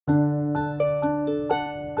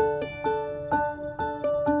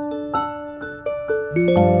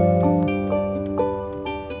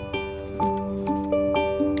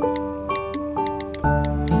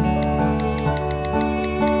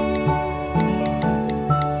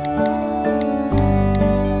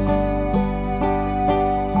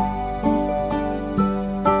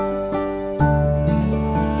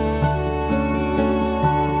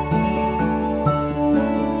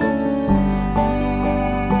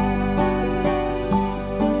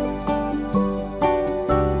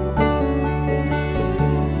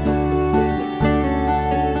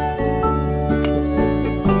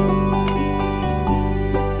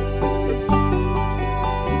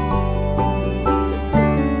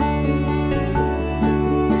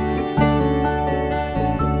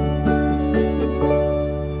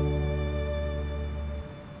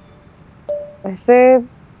वैसे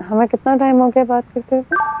हमें कितना टाइम हो गया बात करते हुए?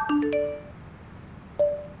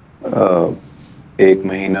 1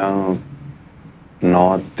 महीना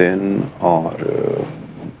 9 दिन और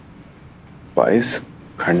 22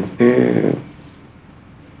 घंटे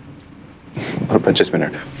और 25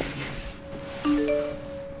 मिनट।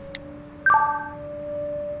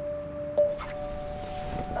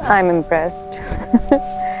 I'm impressed.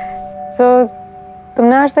 So,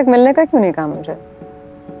 तुमने आज तक मिलने का क्यों नहीं कहा मुझे?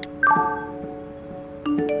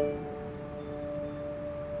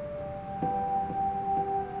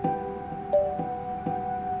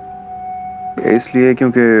 इसलिए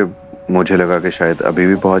क्योंकि मुझे लगा कि शायद अभी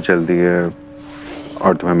भी बहुत जल्दी है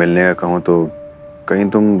और तुम्हें मिलने का कहूँ तो कहीं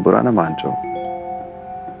तुम बुरा ना मान जाओ।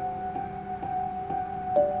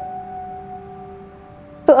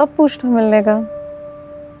 तो अब पूछ लो मिलने का,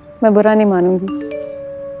 मैं बुरा नहीं मानूंगी।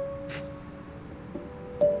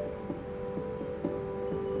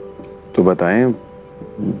 तो बताएं,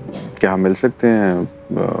 क्या हम मिल सकते हैं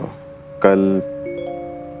कल?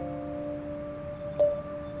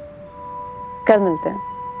 कल मिलते हैं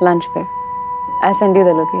लंच पे। I'll send you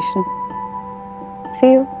the location.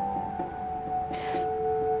 See you.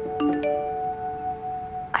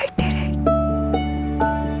 I did it.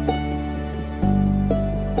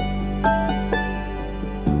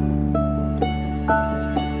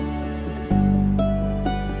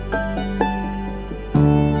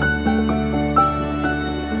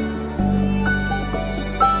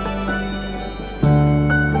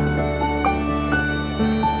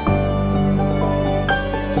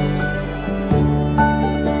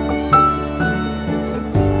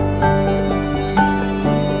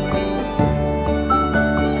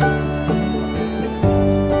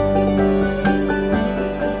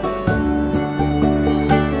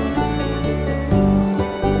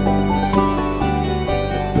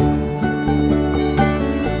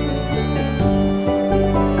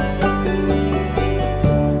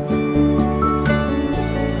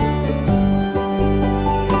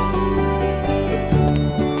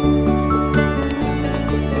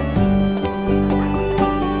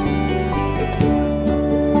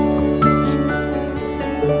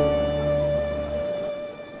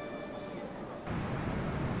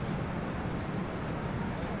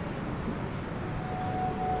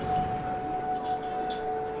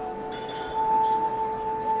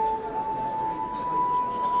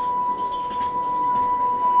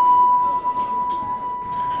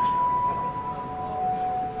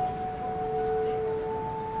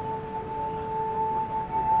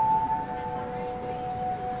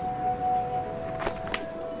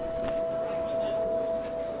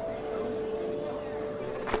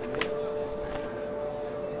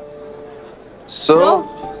 So,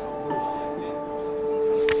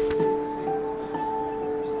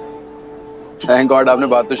 thank God आपने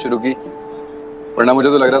बात तो शुरू की, वरना मुझे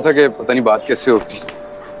तो लग रहा था कि पता नहीं बात कैसे होगी।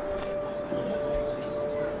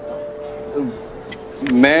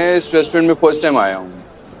 मैं इस रेस्टोरेंट में फर्स्ट टाइम आया हूँ।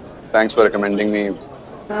 Thanks for recommending me.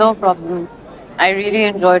 No problem. I really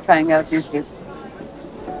enjoy trying out new places.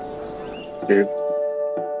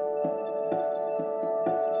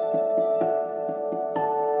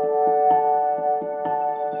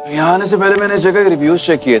 यहाँ आने से पहले मैंने जगह के रिव्यूज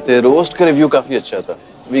चेक किए थे। रोस्ट का रिव्यू काफी अच्छा था।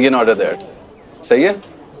 We can order that. सही है?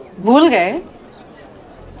 भूल गए?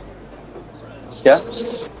 क्या?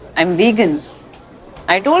 I'm vegan.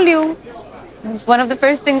 I told you. It's one of the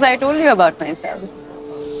first things I told you about myself.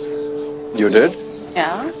 You did?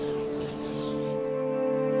 Yeah.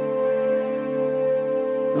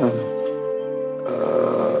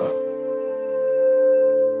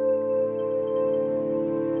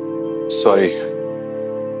 Sorry.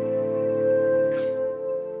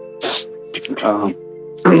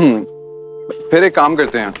 फिर एक काम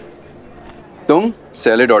करते हैं, तुम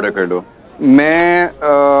सैलेड ऑर्डर कर लो, मैं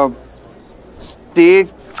स्टेक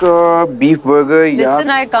बीफ बर्गर या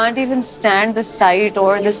Listen, I can't even stand the sight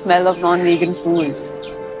or the smell of non-vegan food.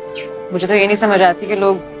 मुझे तो ये नहीं समझ आती कि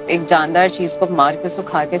लोग एक जानदार चीज को मार के उसको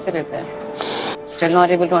खा कैसे लेते हैं. Still not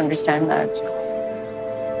able to understand that.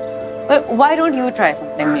 But why don't you try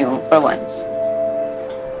something new for once?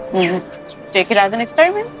 Take it as an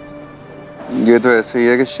experiment. ये तो ऐसे ही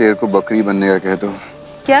है कि शेर को बकरी बनने का कह दो.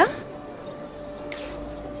 क्या?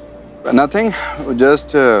 Nothing. Just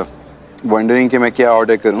wondering कि मैं क्या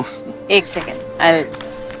ऑर्डर करूं. एक second.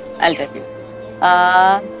 I'll tell you.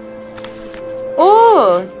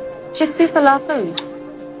 Oh, chickpea falafels.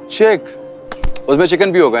 Chick. उसमें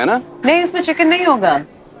चिकन भी होगा है ना? नहीं, इसमें चिकन नहीं होगा.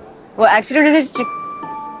 वो एक्चुअली उन्होंने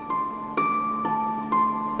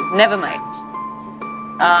Never mind.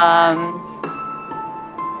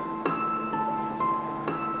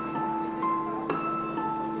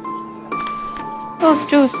 Oh,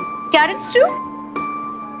 stews. Carrot stew?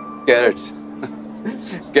 Carrots.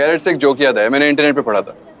 Carrots एक जोक याद है, मैंने इंटरनेट पे पढ़ा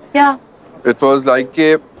था. क्या? It was like कि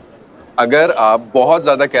अगर आप बहुत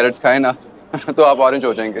ज्यादा कैरेट्स खाएं ना तो आप ऑरेंज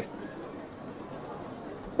हो जाएंगे.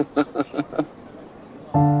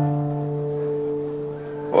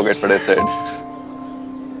 Forget what I said.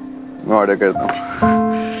 मैं ऑर्डर करता हूँ.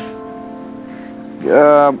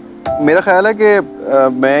 मेरा ख्याल है कि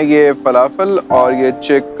मैं ये फलाफल और ये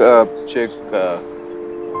चिक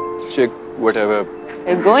whatever.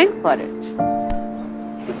 You're going for it.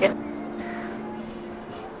 Okay.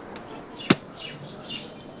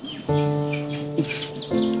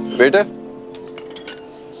 बेटा.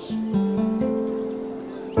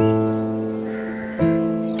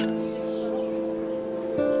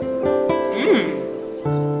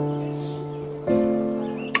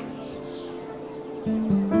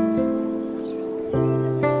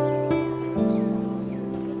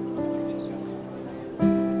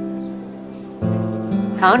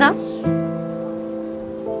 खाओ ना.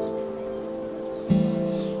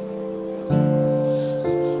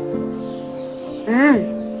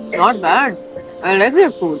 Not bad. I like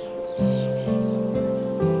their food.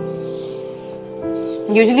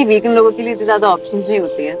 Usually vegan लोगों के लिए इतनी ज़्यादा options नहीं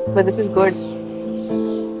होती हैं, but this is good.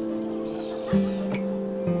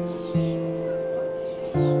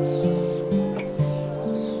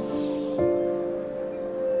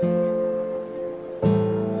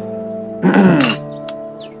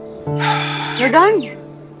 You're done.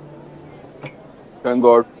 Thank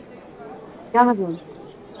God. क्या मतलब?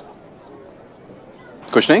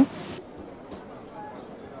 कुछ नहीं.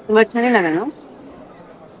 तुम्हें अच्छा नहीं लगा ना?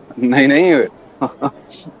 नहीं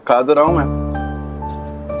खा तो रहा हूँ मैं.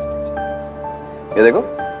 ये देखो.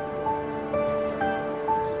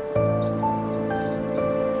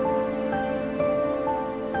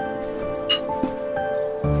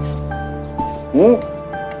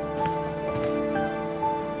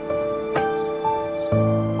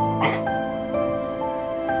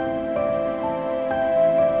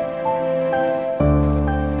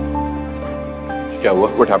 क्या हुआ?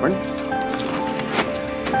 What happened?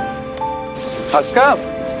 अस्काब,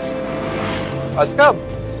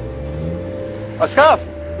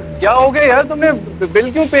 क्या हो गया यार? तुमने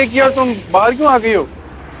बिल क्यों पे किया और तुम बाहर क्यों आ गई हो?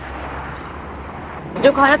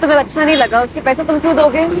 जो खाना तुम्हें अच्छा नहीं लगा उसके पैसे तुम क्यों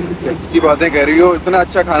दोगे? कैसी बातें कह रही हो? इतना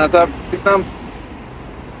अच्छा खाना था, इतना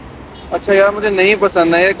अच्छा. यार मुझे नहीं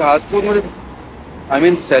पसंद है ये घास फूस.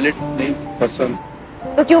 मुझे सैलेड नहीं पसंद.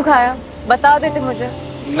 तो क्यों खाया? बता देते मुझे.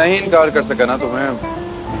 नहीं इनकार कर सका ना तुम्हें.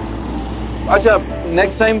 अच्छा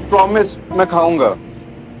नेक्स्ट टाइम प्रॉमिस मैं खाऊंगा.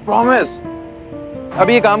 प्रॉमिस.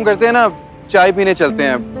 अभी ये काम करते हैं ना, चाय पीने चलते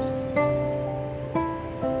हैं.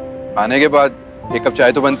 आने के बाद एक कप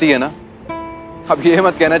चाय तो बनती है ना. अब ये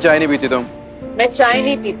मत कहना चाय नहीं पीती तुम. मैं चाय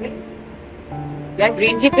नहीं पीती. यार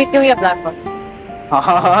ग्रीन टी पीती हूँ या ब्लैक कॉफी?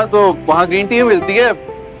 हाँ तो वहाँ ग्रीन टी मिलती है.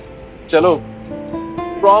 चलो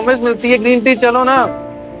प्रॉमिस मिलती है ग्रीन टी. चलो ना.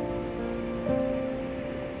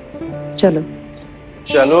 चलो.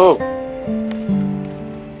 चलो.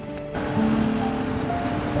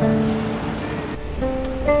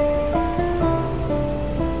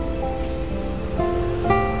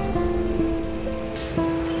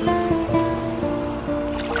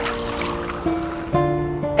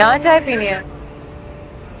 कहाँ चाय पीनी है?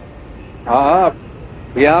 हाँ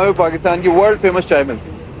यहाँ पे पाकिस्तान की वर्ल्ड फेमस चाय मिलती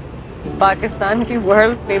है. पाकिस्तान की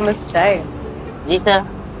वर्ल्ड फेमस चाय? जी सर.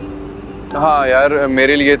 हाँ यार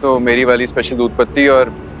मेरे लिए तो मेरी वाली स्पेशल दूध पत्ती और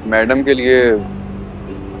मैडम के लिए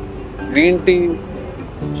ग्रीन टी.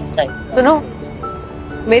 सुनो,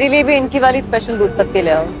 मेरे लिए भी इनकी वाली स्पेशल दूध पत्ती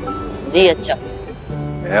ले आओ. जी अच्छा.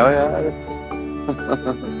 ले आओ यार.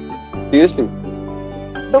 सीरियसली.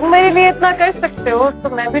 तुम मेरे लिए इतना कर सकते हो तो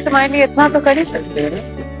मैं भी तुम्हारे लिए इतना तो कर ही सकती हूँ.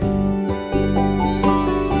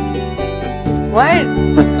 What?